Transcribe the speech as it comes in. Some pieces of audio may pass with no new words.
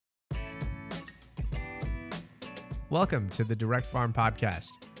Welcome to the Direct Farm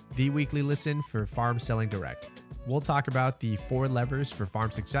Podcast, the weekly listen for farm selling direct. We'll talk about the 4 levers for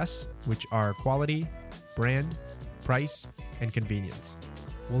farm success, which are quality, brand, price, and convenience.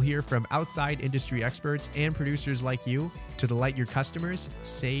 We'll hear from outside industry experts and producers like you to delight your customers,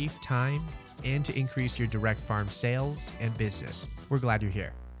 save time, and to increase your direct farm sales and business. We're glad you're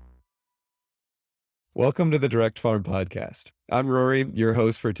here. Welcome to the Direct Farm Podcast. I'm Rory, your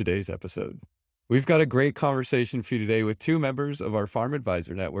host for today's episode. We've got a great conversation for you today with 2 members of our Farm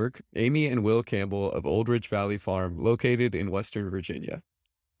Advisor Network, Amy and Will Campbell of Old Ridge Valley Farm, located in Western Virginia.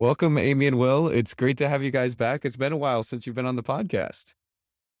 Welcome, Amy and Will. It's great to have you guys back. It's been a while since you've been on the podcast.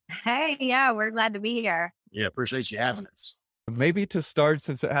 Hey, yeah, we're glad to be here. Yeah, appreciate you having us. Maybe to start,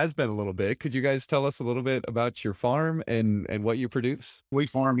 since it has been a little bit, could you guys tell us a little bit about your farm and what you produce? We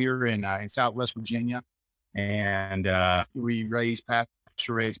farm here in Southwest Virginia, and we raise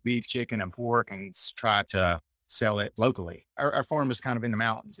pasture-raised beef, chicken, and pork, and try to sell it locally. Our farm is kind of in the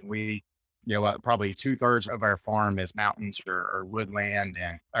mountains, and we, probably 2/3 of our farm is mountains or woodland,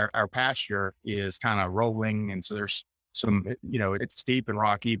 and our pasture is kind of rolling, and so there's some, it's steep and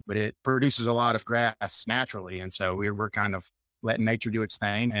rocky, but it produces a lot of grass naturally, and so we're kind of letting nature do its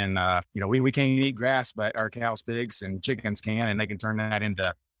thing. And we can't eat grass, but our cows, pigs, and chickens can, and they can turn that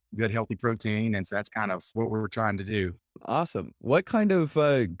into good, healthy protein. And so that's kind of what we're trying to do. Awesome. What kind of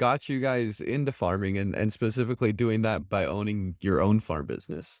got you guys into farming and specifically doing that by owning your own farm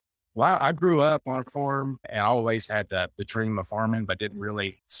business? Well, I grew up on a farm and I always had the dream of farming, but didn't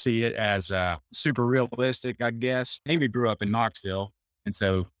really see it as super realistic, I guess. Amy grew up in Knoxville. And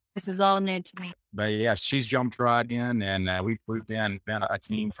so this is all new to me. But yeah, she's jumped right in, and we've moved in, been a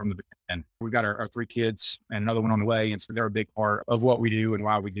team from the beginning. We've got our 3 kids and another one on the way. And so they're a big part of what we do and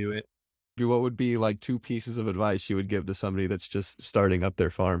why we do it. What would be like 2 pieces of advice you would give to somebody that's just starting up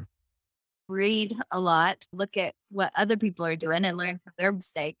their farm? Read a lot, look at what other people are doing and learn from their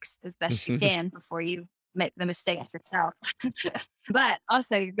mistakes as best you can before you make the mistake yourself. But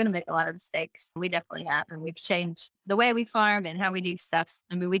also you're going to make a lot of mistakes. We definitely have, and we've changed the way we farm and how we do stuff.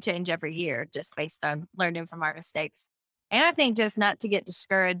 I mean, we change every year just based on learning from our mistakes. And I think just not to get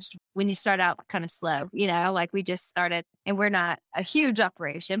discouraged when you start out kind of slow, like we just started, and we're not a huge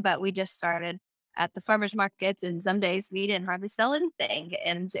operation, but we just started at the farmers markets, and some days we didn't hardly sell anything,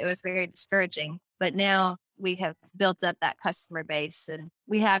 and it was very discouraging. But now we have built up that customer base, and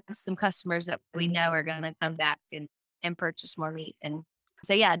we have some customers that we know are going to come back and purchase more meat. And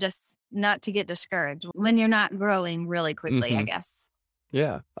so, yeah, just not to get discouraged when you're not growing really quickly, I guess.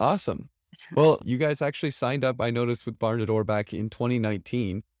 Yeah. Awesome. Well, you guys actually signed up, I noticed, with Barn to Door back in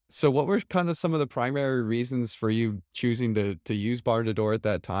 2019. So what were kind of some of the primary reasons for you choosing to use Barn to Door at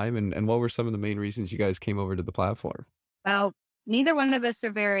that time? And what were some of the main reasons you guys came over to the platform? Well, neither one of us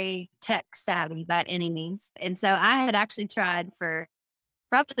are very tech savvy by any means. And so I had actually tried for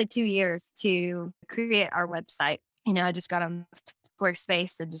probably 2 years to create our website. I just got on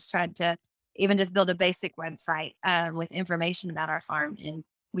Squarespace and just tried to even just build a basic website with information about our farm. And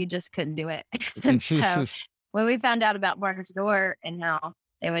we just couldn't do it. And so when we found out about Barn to Door and how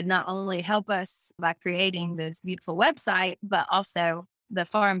they would not only help us by creating this beautiful website, but also the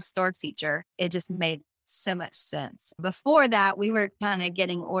farm store feature, it just made so much sense. Before that, we were kind of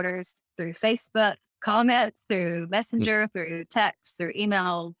getting orders through Facebook, comments, through Messenger, through text, through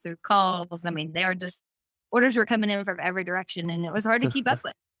email, through calls. I mean, orders were coming in from every direction, and it was hard to keep up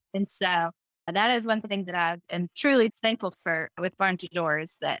with. And so that is one thing that I am truly thankful for with Barn to Door,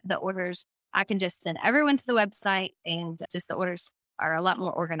 is that the orders, I can just send everyone to the website, and just the orders are a lot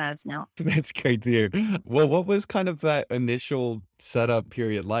more organized now. That's great to hear. Well, what was kind of that initial setup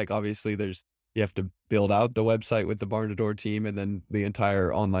period like? Obviously, you have to build out the website with the Barn to Door team and then the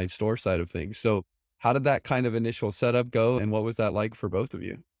entire online store side of things. So how did that kind of initial setup go, and what was that like for both of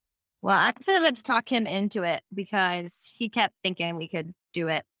you? Well, I kind of had to talk him into it because he kept thinking we could do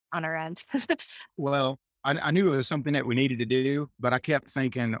it on our own. Well, I knew it was something that we needed to do, but I kept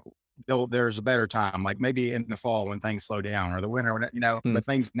thinking, there's a better time, like maybe in the fall when things slow down, or the winter, but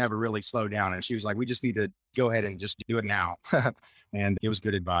things never really slow down. And she was like, we just need to go ahead and just do it now. And it was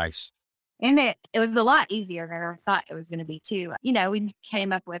good advice. And it was a lot easier than I thought it was going to be too. We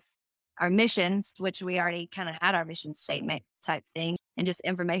came up with our missions, which we already kind of had our mission statement type thing, and just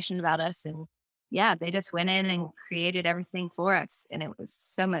information about us. And yeah, they just went in and created everything for us. And it was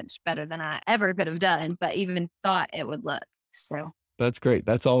so much better than I ever could have done, but even thought it would look. So That's great.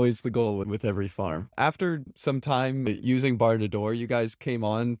 That's always the goal with every farm. After some time using Barn to Door, you guys came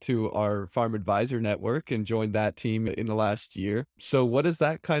on to our Farm Advisor Network and joined that team in the last year. So what has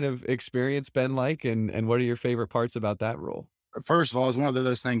that kind of experience been like, and what are your favorite parts about that role? First of all, it's one of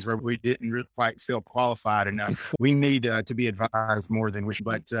those things where we didn't really quite feel qualified enough. We need to be advised more than we should.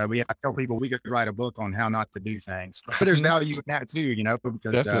 But I tell people we could write a book on how not to do things. But there's value in that too,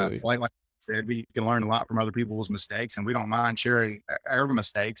 because like I said, we can learn a lot from other people's mistakes, and we don't mind sharing our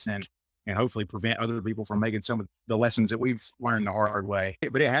mistakes and hopefully prevent other people from making some of the lessons that we've learned the hard way.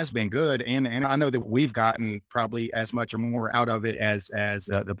 But it has been good. And I know that we've gotten probably as much or more out of it as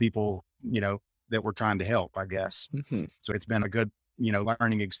the people, that we're trying to help, I guess. Mm-hmm. So it's been a good,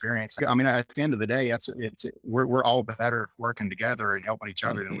 learning experience. I mean, at the end of the day, we're all better working together and helping each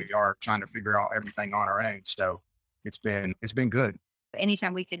other than we are trying to figure out everything on our own. So it's been good.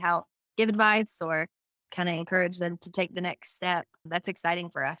 Anytime we could help give advice or kind of encourage them to take the next step, that's exciting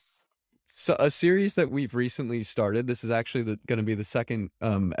for us. So a series that we've recently started, this is actually going to be the second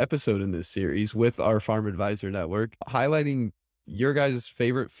episode in this series with our Farm Advisor Network, highlighting your guys'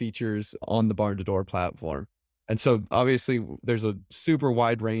 favorite features on the Barn to Door platform. And so obviously there's a super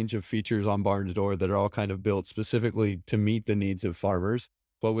wide range of features on Barn to Door that are all kind of built specifically to meet the needs of farmers.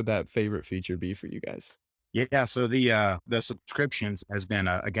 What would that favorite feature be for you guys? Yeah. So the subscriptions has been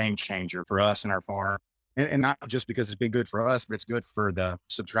a game changer for us and our farm. And not just because it's been good for us, but it's good for the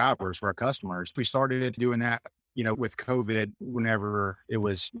subscribers, for our customers. We started doing that, with COVID, whenever it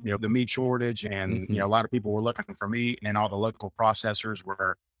was, the meat shortage and, a lot of people were looking for meat, and all the local processors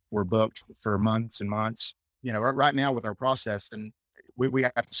were booked for months and months. Right now with our process, and we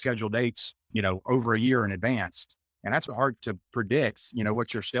have to schedule dates, over a year in advance. And that's hard to predict,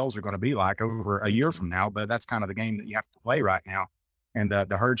 what your sales are going to be like over a year from now. But that's kind of the game that you have to play right now. And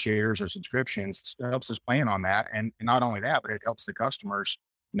the herd shares or subscriptions helps us plan on that. And not only that, but it helps the customers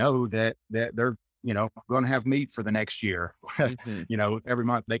know that they're, going to have meat for the next year. Mm-hmm. Every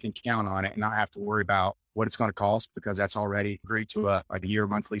month they can count on it and not have to worry about what it's going to cost, because that's already agreed to a year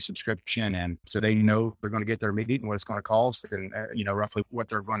monthly subscription. And so they know they're going to get their meat and what it's going to cost and, roughly what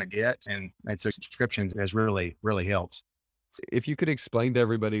they're going to get. And so subscriptions has really, really helped. If you could explain to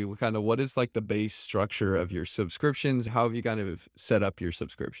everybody kind of what is like the base structure of your subscriptions, how have you kind of set up your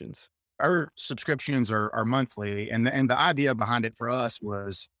subscriptions? Our subscriptions are monthly, and the idea behind it for us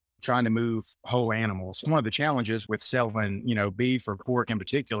was trying to move whole animals. One of the challenges with selling, beef or pork in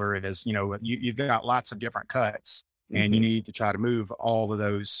particular is, you've got lots of different cuts, and you need to try to move all of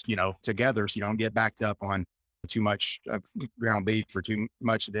those, together so you don't get backed up on too much ground beef or too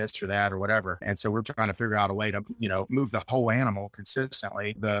much of this or that or whatever. And so we're trying to figure out a way to, move the whole animal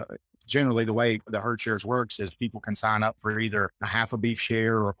consistently. Generally the way the herd shares works is people can sign up for either a half a beef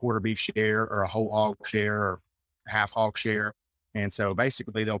share or a quarter beef share or a whole hog share or half hog share. And so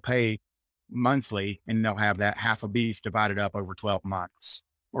basically they'll pay monthly and they'll have that half a beef divided up over 12 months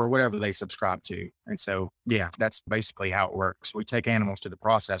or whatever they subscribe to. And so, yeah, that's basically how it works. We take animals to the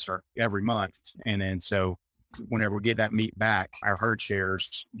processor every month. And then so whenever we get that meat back, our herd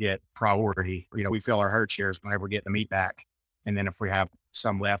shares get priority. We fill our herd shares whenever we get the meat back. And then if we have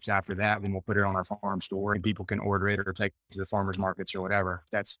some left after that, then we'll put it on our farm store and people can order it or take it to the farmers markets or whatever.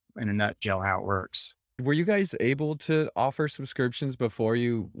 That's in a nutshell how it works. Were you guys able to offer subscriptions before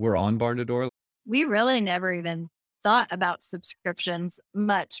you were on Barn to Door? We really never even thought about subscriptions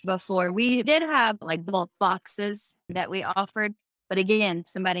much before. We did have like bulk boxes that we offered. But again,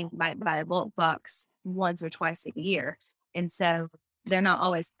 somebody might buy a bulk box once or twice a year. And so they're not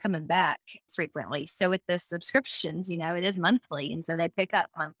always coming back frequently. So with the subscriptions, it is monthly. And so they pick up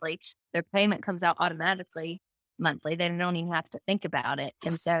monthly. Their payment comes out automatically monthly. They don't even have to think about it.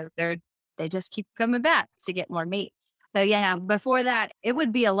 And so they just keep coming back to get more meat. So yeah, before that, it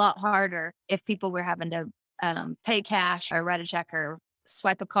would be a lot harder if people were having to pay cash or write a check or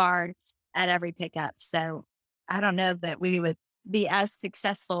swipe a card at every pickup. So I don't know that we would be as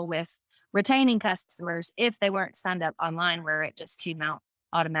successful with retaining customers if they weren't signed up online, where it just came out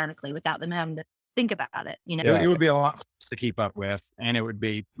automatically without them having to think about it. It would be a lot to keep up with, and it would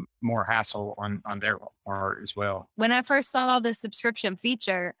be more hassle on their part as well. When I first saw the subscription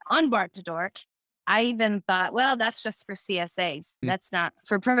feature on Barn to Door, I even thought, well, that's just for CSAs. That's not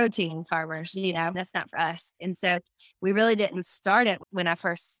for protein farmers, that's not for us. And so we really didn't start it when I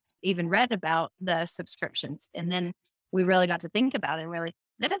first even read about the subscriptions. And then we really got to think about it and really,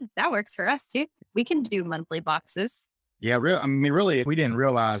 that works for us too. We can do monthly boxes. Yeah, really, we didn't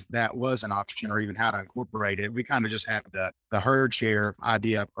realize that was an option or even how to incorporate it. We kind of just had the herd share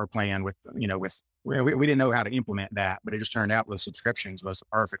idea or plan we didn't know how to implement that, but it just turned out with subscriptions was the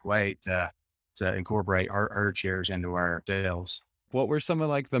perfect way to incorporate our herd shares into our sales. What were some of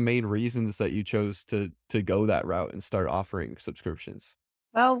like the main reasons that you chose to go that route and start offering subscriptions?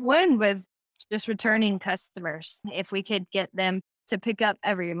 Well, one was just returning customers. If we could get them to pick up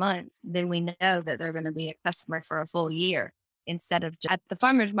every month, then we know that they're going to be a customer for a full year. instead of just at the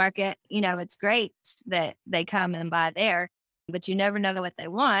farmer's market. It's great that they come and buy there, but you never know what they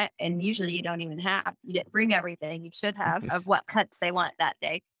want. And usually you didn't bring everything you should have of what cuts they want that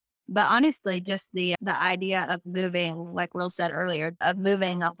day. But honestly, just the idea of moving, like Will said earlier, of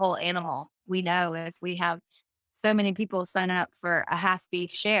moving a whole animal. We know if we have so many people sign up for a half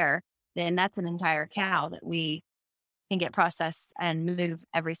beef share, then that's an entire cow that we can get processed and move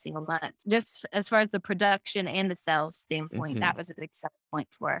every single month. Just as far as the production and the sales standpoint, that was a big selling point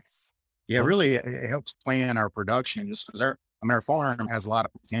for us. Yeah, really, it helps plan our production just because our farm has a lot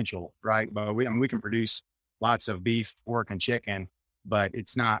of potential, right? But we can produce lots of beef, pork, and chicken, but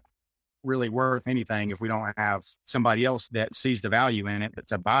it's not really worth anything if we don't have somebody else that sees the value in it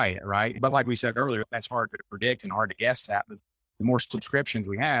to buy it, right? But like we said earlier, that's hard to predict and hard to guess at. But the more subscriptions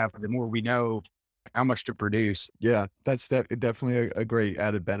we have, the more we know how much to produce. Yeah, that's definitely a great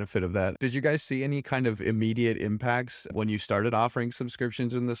added benefit of that. Did you guys see any kind of immediate impacts when you started offering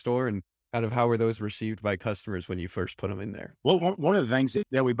subscriptions in the store, and kind of how were those received by customers when you first put them in there? Well, one of the things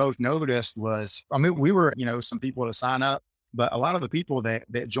that we both noticed was, we were, some people to sign up, but a lot of the people that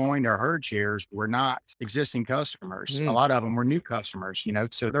joined our herd shares were not existing customers. A lot of them were new customers,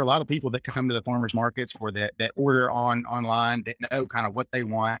 so there are a lot of people that come to the farmers markets or that order online that know kind of what they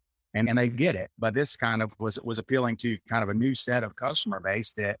want and they get it. But this kind of was appealing to kind of a new set of customer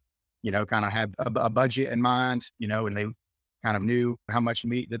base that, kind of had a budget in mind, and they kind of knew how much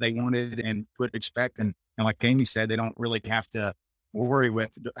meat that they wanted and would expect. And like Amy said, they don't really have to worry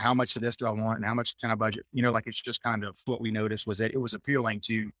with how much of this do I want and how much can I budget. It's just kind of what we noticed was that it was appealing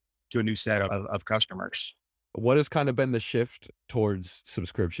to a new set of customers. What has kind of been the shift towards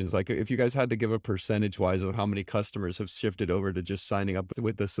subscriptions? Like if you guys had to give a percentage wise of how many customers have shifted over to just signing up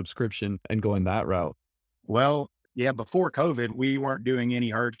with the subscription and going that route? Well, yeah, before COVID, we weren't doing any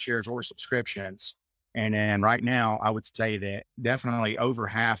herd shares or subscriptions. And then right now, I would say that definitely over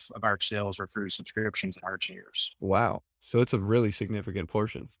half of our sales are through subscriptions and herd shares. Wow. So it's a really significant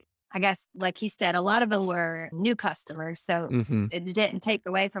portion. I guess, like he said, a lot of them were new customers. So it didn't take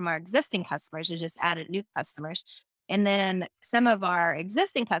away from our existing customers. It just added new customers. And then some of our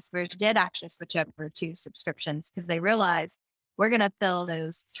existing customers did actually switch over to subscriptions because they realized we're going to fill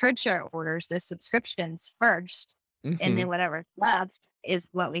those herd share orders, those subscriptions first. And then whatever's left is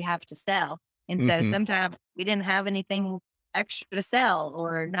what we have to sell. And so sometimes we didn't have anything extra to sell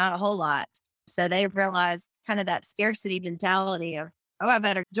or not a whole lot. So they realized kind of that scarcity mentality of, I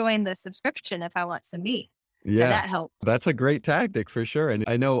better join the subscription if I want some meat. Yeah, so that helped. That's a great tactic for sure. And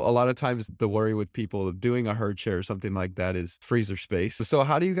I know a lot of times the worry with people doing a herd share or something like that is freezer space. So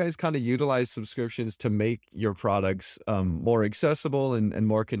how do you guys kind of utilize subscriptions to make your products more accessible and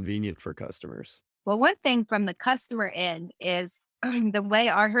more convenient for customers? Well, one thing from the customer end is the way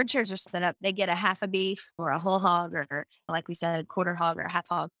our herd shares are set up, they get a half a beef or a whole hog or, like we said, a quarter hog or a half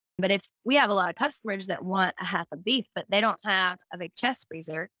hog. But if we have a lot of customers that want a half a beef, but they don't have a big chest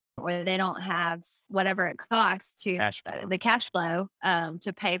freezer or they don't have whatever it costs to the cash flow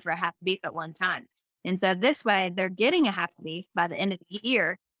to pay for a half a beef at one time. And so this way they're getting a half a beef by the end of the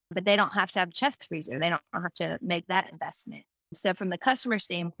year, but they don't have to have a chest freezer. They don't have to make that investment. So from the customer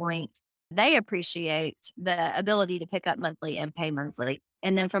standpoint, they appreciate the ability to pick up monthly and pay monthly.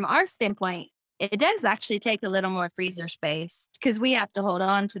 And then from our standpoint, it does actually take a little more freezer space because we have to hold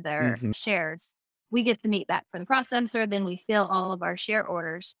on to their shares. We get the meat back from the processor, then we fill all of our share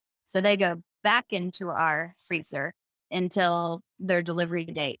orders. So they go back into our freezer until their delivery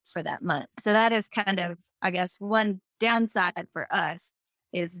date for that month. So that is kind of, I guess, one downside for us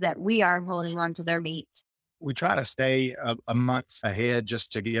is that we are holding on to their meat. We try to stay a month ahead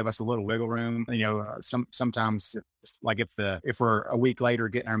just to give us a little wiggle room. Sometimes like if we're a week later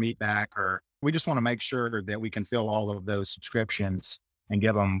getting our meat back, or we just want to make sure that we can fill all of those subscriptions and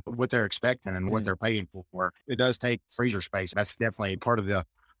give them what they're expecting and what they're paying for. It does take freezer space. That's definitely part of the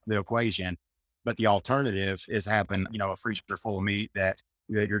equation. But the alternative is having, a freezer full of meat that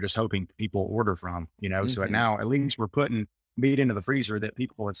you're just hoping people order from, So now at least we're putting meat into the freezer that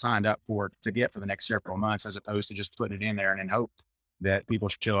people have signed up for to get for the next several months, as opposed to just putting it in there and then hope that people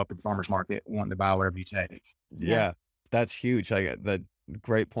show up at the farmer's market wanting to buy whatever you take. Yeah, that's huge. I get that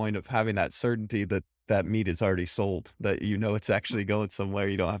great point of having that certainty that meat is already sold, that it's actually going somewhere.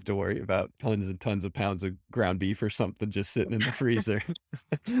 You don't have to worry about tons and tons of pounds of ground beef or something just sitting in the freezer.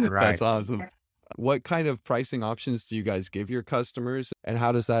 Right. That's awesome. What kind of pricing options do you guys give your customers, and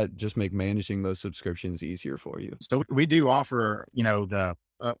how does that just make managing those subscriptions easier for you? So we do offer,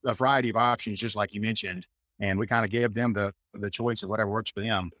 a variety of options, just like you mentioned. and we kind of give them the choice of whatever works for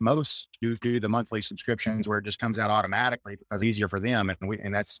them. Most do the monthly subscriptions where it just comes out automatically because it's easier for them,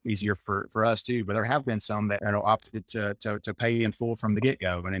 and that's easier for us too. But there have been some that opted to pay in full from the get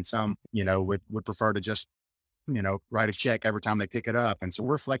go, and then some would prefer to just write a check every time they pick it up. And so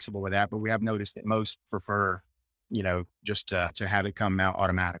we're flexible with that, but we have noticed that most prefer just to have it come out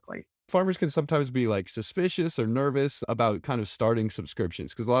automatically. Farmers can sometimes be like suspicious or nervous about kind of starting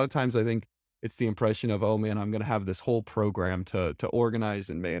subscriptions, because a lot of times I think it's the impression of, oh man, I'm going to have this whole program to organize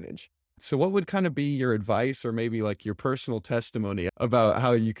and manage. So what would kind of be your advice, or maybe like your personal testimony about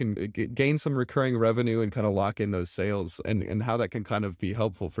how you can gain some recurring revenue and kind of lock in those sales, and how that can kind of be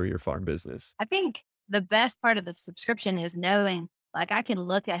helpful for your farm business? I think the best part of the subscription is knowing, like, I can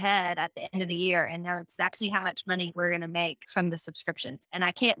look ahead at the end of the year and know exactly how much money we're going to make from the subscriptions. And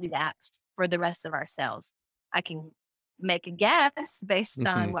I can't do that for the rest of our sales. I can make a guess based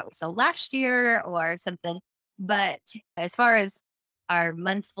on what we sold last year or something. But as far as our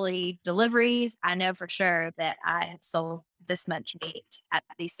monthly deliveries, I know for sure that I have sold this much meat at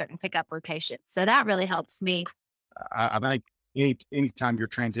these certain pickup locations. So that really helps me. I think anytime you're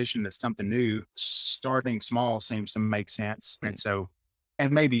transitioning to something new, starting small seems to make sense. And so,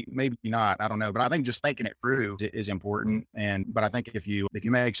 and maybe not, I don't know, but I think just thinking it through is important. But I think if you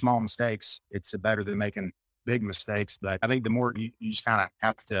make small mistakes, it's better than making big mistakes. But I think the more you just kind of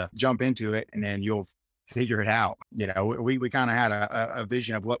have to jump into it, and then you'll figure it out. We kind of had a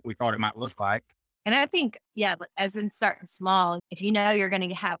vision of what we thought it might look like. And I think, as in starting small, if you know you're going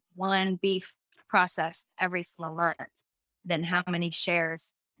to have one beef processed every single month, then how many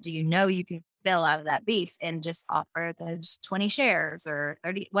shares do you know you can fill out of that beef, and just offer those 20 shares or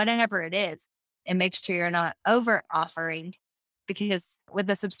 30, whatever it is, and make sure you're not over offering, because with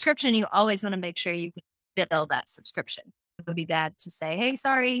the subscription, you always want to make sure you can fill that subscription. It would be bad to say, hey,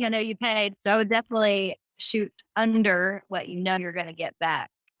 sorry, I know you paid. So I would definitely shoot under what you know you're going to get back,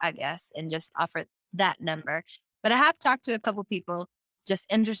 I guess, and just offer that number. But I have talked to a couple people just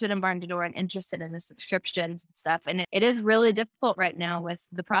interested in Barn to Door and interested in the subscriptions and stuff. And it is really difficult right now with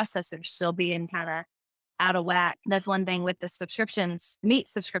the processors still being kind of out of whack. That's one thing with the subscriptions, meat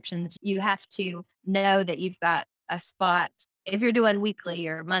subscriptions. You have to know that you've got a spot. If you're doing weekly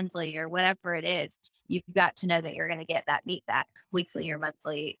or monthly or whatever it is, you've got to know that you're going to get that meat back weekly or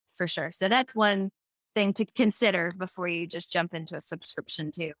monthly for sure. So that's one thing to consider before you just jump into a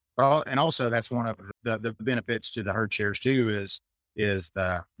subscription too. Well, and also that's one of the benefits to the herd shares too, is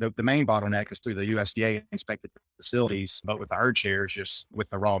the main bottleneck is through the USDA inspected facilities. But with the herd shares, just with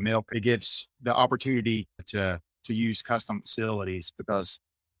the raw milk, it gives the opportunity to use custom facilities, because,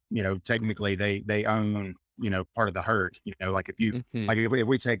 technically they own, part of the herd, like if you, like if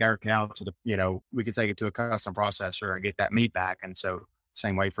we take our cow to we could take it to a custom processor and get that meat back. And so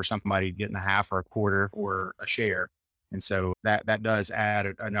same way for somebody getting a half or a quarter or a share. And so that does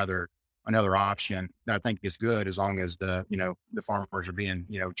add another option that I think is good, as long as the farmers are being,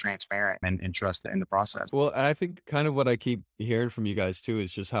 transparent and trust in the process. Well, and I think kind of what I keep hearing from you guys too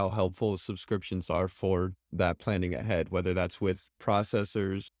is just how helpful subscriptions are for that planning ahead, whether that's with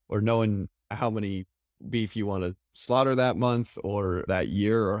processors or knowing how many beef you want to slaughter that month or that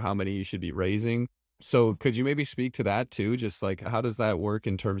year, or how many you should be raising. So could you maybe speak to that too? Just like, how does that work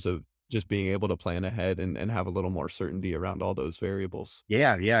in terms of just being able to plan ahead and have a little more certainty around all those variables?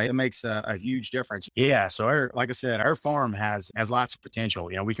 Yeah. It makes a huge difference. Yeah. So like I said, our farm has lots of potential.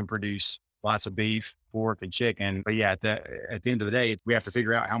 We can produce lots of beef, pork, and chicken. But yeah, at the end of the day, we have to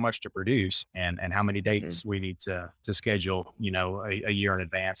figure out how much to produce and how many dates we need to schedule, a year in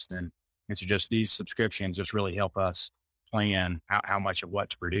advance. And so just these subscriptions just really help us plan how much of what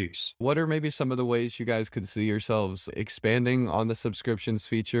to produce. What are maybe some of the ways you guys could see yourselves expanding on the subscriptions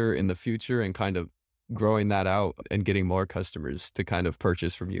feature in the future, and kind of growing that out and getting more customers to kind of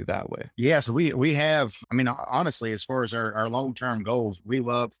purchase from you that way? Yeah. So we have, honestly, as far as our long-term goals, we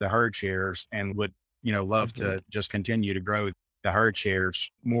love the herd shares and would, love to just continue to grow the herd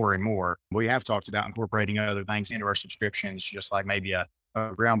shares more and more. We have talked about incorporating other things into our subscriptions, just like maybe a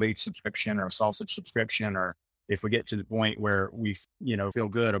ground beef subscription or a sausage subscription, or if we get to the point where we, feel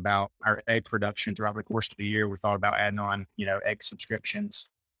good about our egg production throughout the course of the year, we thought about adding on, egg subscriptions.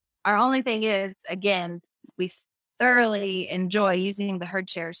 Our only thing is, again, we thoroughly enjoy using the herd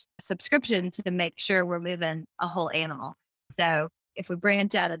shares subscription to make sure we're moving a whole animal. So if we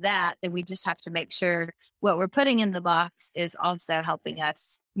branch out of that, then we just have to make sure what we're putting in the box is also helping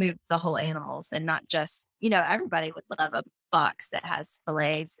us move the whole animals, and not just, everybody would love a box that has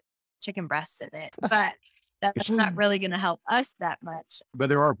fillets, chicken breasts in it, but that's not really going to help us that much. But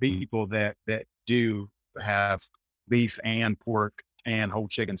there are people that do have beef and pork and whole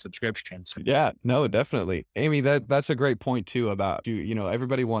chicken subscriptions. Yeah, no, definitely. Amy, that's a great point too about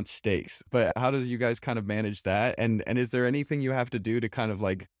everybody wants steaks, but how do you guys kind of manage that? And is there anything you have to do to kind of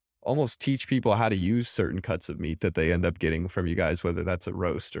like almost teach people how to use certain cuts of meat that they end up getting from you guys, whether that's a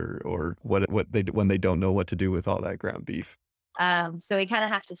roast or what they when they don't know what to do with all that ground beef? So we kind of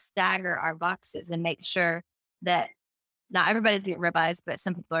have to stagger our boxes and make sure that not everybody's getting ribeyes, but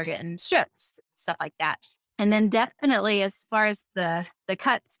some people are getting strips, stuff like that. And then definitely as far as the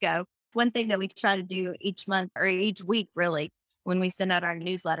cuts go, one thing that we try to do each month or each week, really, when we send out our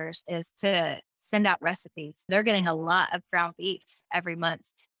newsletters is to send out recipes. They're getting a lot of ground beef every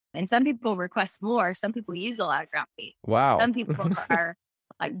month. And some people request more. Some people use a lot of ground beef. Wow. Some people are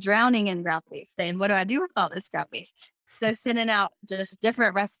like drowning in ground beef, saying, what do I do with all this ground beef? So sending out just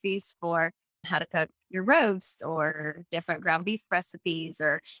different recipes for how to cook your roast or different ground beef recipes,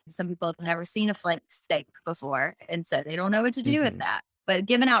 or some people have never seen a flank steak before. And so they don't know what to do with that. But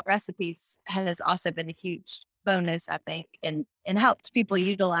giving out recipes has also been a huge bonus, I think, and helped people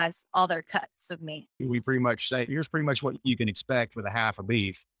utilize all their cuts of meat. We pretty much say, here's pretty much what you can expect with a half of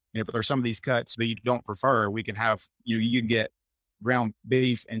beef. And if there's some of these cuts that you don't prefer, we can have, you can get ground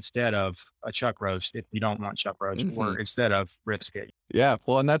beef instead of a chuck roast if you don't want chuck roast, or instead of brisket. Yeah,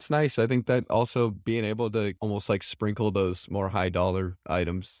 well, and that's nice. I think that also being able to almost like sprinkle those more high dollar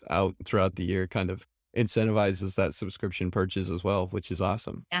items out throughout the year kind of incentivizes that subscription purchase as well, which is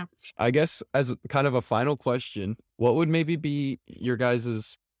awesome. Yeah. I guess as kind of a final question, what would maybe be your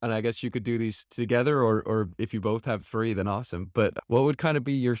guys's, and I guess you could do these together, or if you both have three, then awesome. But what would kind of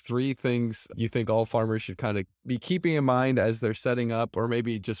be your three things you think all farmers should kind of be keeping in mind as they're setting up, or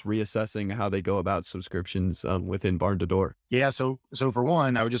maybe just reassessing how they go about subscriptions within Barn to Door? Yeah. So for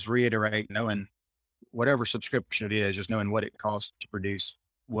one, I would just reiterate, knowing whatever subscription it is, just knowing what it costs to produce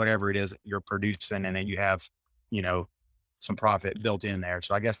whatever it is you're producing, and then you have, some profit built in there.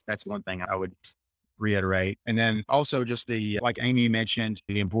 So I guess that's one thing I would reiterate. And then also just like Amy mentioned,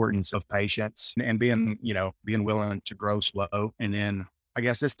 the importance of patience and being willing to grow slow. And then I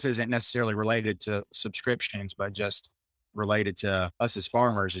guess this isn't necessarily related to subscriptions, but just related to us as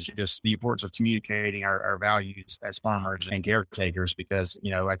farmers, is just the importance of communicating our values as farmers and caretakers, because,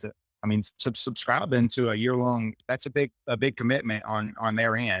 subscribing to a year-long, that's a big commitment on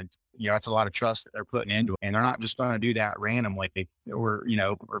their end. That's a lot of trust that they're putting into it, and they're not just going to do that randomly or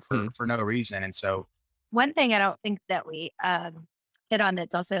for no reason. And so one thing I don't think that we hit on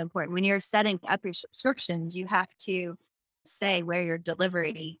that's also important, when you're setting up your subscriptions, you have to say where your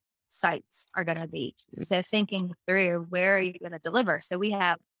delivery sites are going to be. So thinking through, where are you going to deliver? So we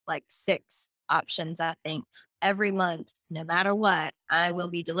have like 6 options, I think. Every month, no matter what, I will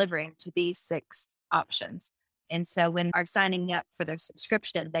be delivering to these 6 options. And so when are signing up for their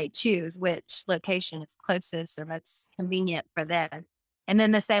subscription, they choose which location is closest or most convenient for them. And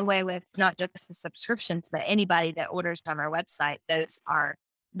then the same way with not just the subscriptions, but anybody that orders from our website, those are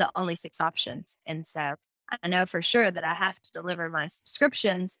the only 6 options. And so I know for sure that I have to deliver my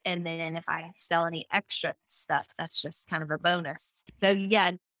subscriptions. And then if I sell any extra stuff, that's just kind of a bonus. So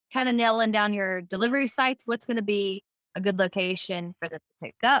yeah, kind of nailing down your delivery sites, what's going to be a good location for them to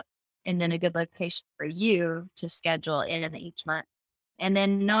pick up, and then a good location for you to schedule in each month. And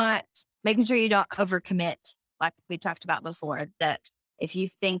then not making sure you don't overcommit, like we talked about before, that if you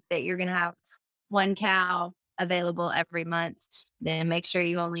think that you're going to have 1 cow available every month, then make sure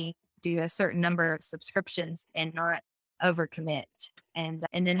you only do a certain number of subscriptions and not overcommit. And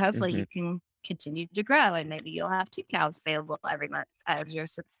then hopefully you can continue to grow, and maybe you'll have 2 cows available every month as your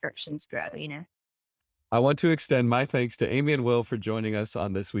subscriptions grow, I want to extend my thanks to Amy and Will for joining us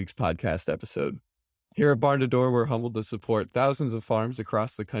on this week's podcast episode. Here at Barn to Door, we're humbled to support thousands of farms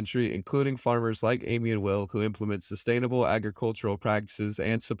across the country, including farmers like Amy and Will, who implement sustainable agricultural practices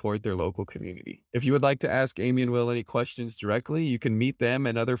and support their local community. If you would like to ask Amy and Will any questions directly, you can meet them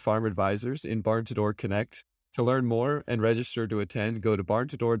and other farm advisors in Barn to Door Connect. To learn more and register to attend, go to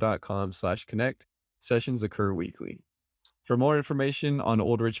barntodor.com/connect. Sessions occur weekly. For more information on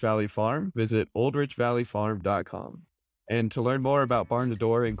Old Rich Valley Farm, visit oldrichvalleyfarm.com. And to learn more about Barn to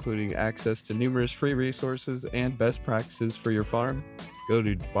Door, including access to numerous free resources and best practices for your farm, go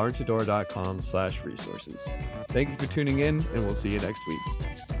to barntodor.com/resources. Thank you for tuning in, and we'll see you next week.